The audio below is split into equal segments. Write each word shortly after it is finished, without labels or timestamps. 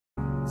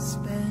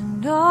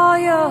Spend all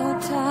your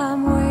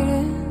time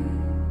waiting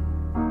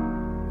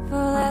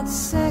for that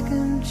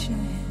second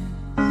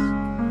chance,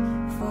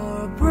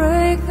 for a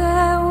break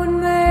that would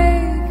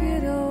make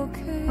it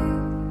okay.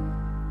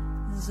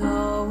 There's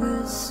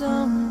always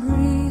some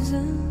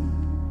reason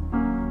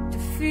to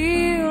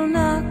feel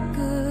not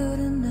good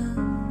enough,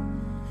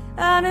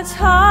 and it's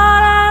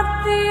hard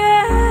at the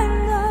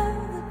end of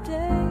the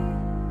day.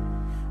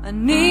 I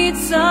need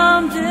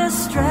some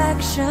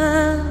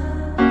distraction.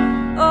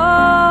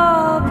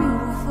 Oh,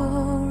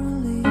 beautiful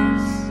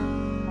release.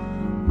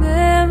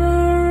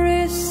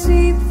 Memories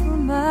seep through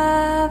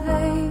my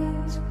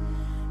veins.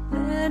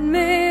 Let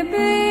me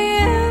be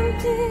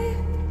empty,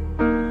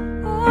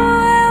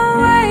 oh,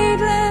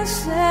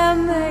 weightless, and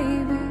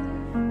maybe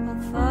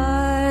I'll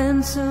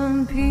find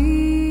some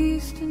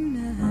peace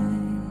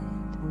tonight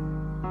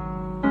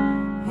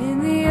in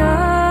the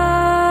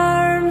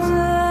arms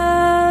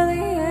of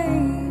the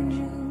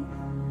angel.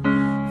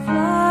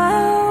 Fly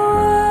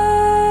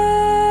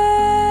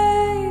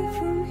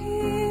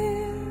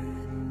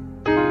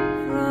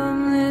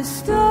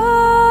this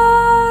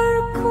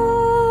dark,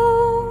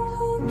 cold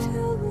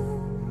hotel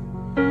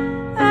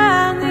room,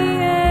 and the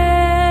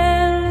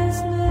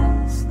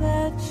endlessness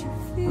that you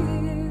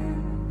fear.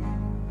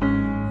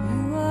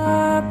 You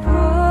are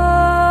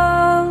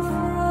pulled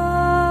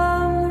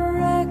from the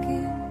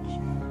wreckage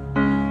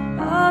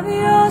of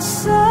your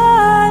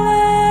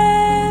silent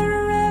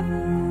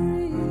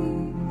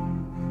reverie.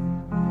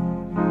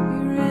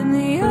 You're in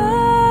the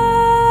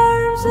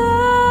arms of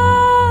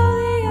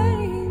the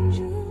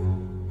angel.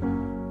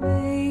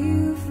 May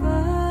you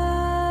find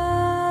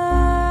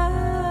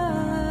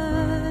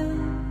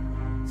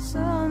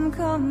some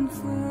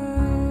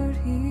comfort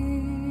here.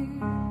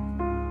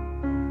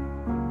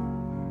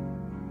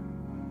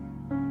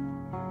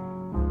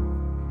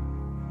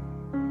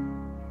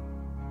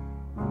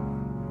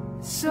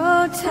 So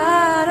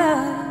tired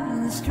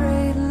of the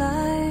straight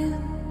line,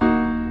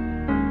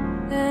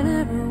 and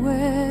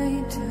everywhere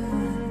you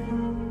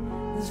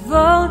turn, there's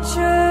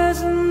vultures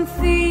and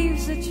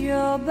thieves at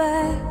your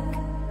back.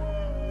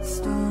 The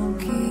storm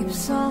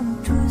keeps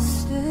on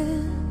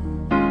twisting.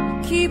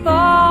 You keep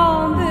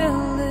on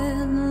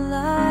building the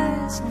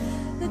lies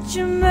that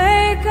you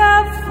make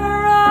up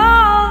for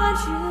all that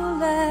you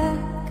lack.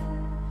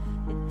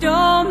 It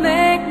don't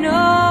make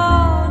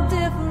no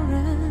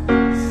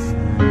difference.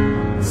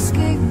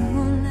 Escape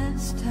one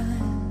last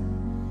time.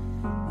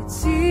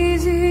 It's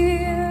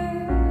easier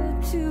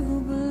to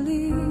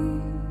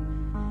believe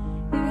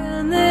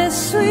in this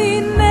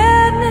sweet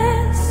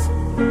madness,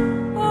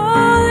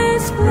 all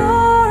this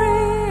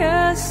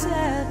glorious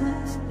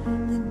sadness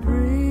that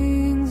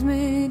brings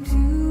me to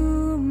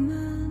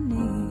my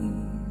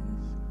knees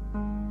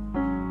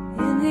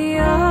in the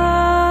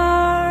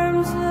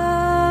arms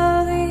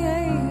of the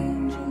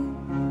angel.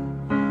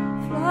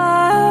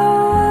 Fly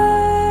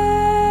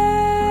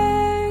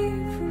away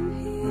from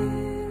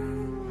here,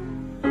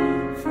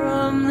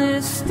 from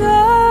this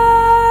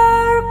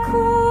dark,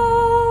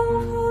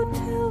 cold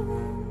hotel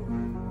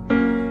room,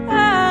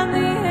 and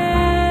the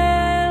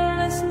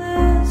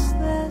endlessness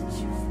that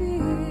you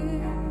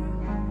fear.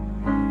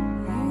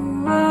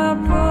 You are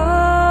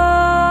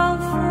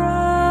pulled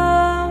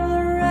from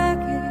the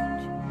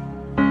wreckage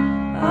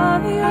of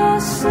your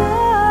soul.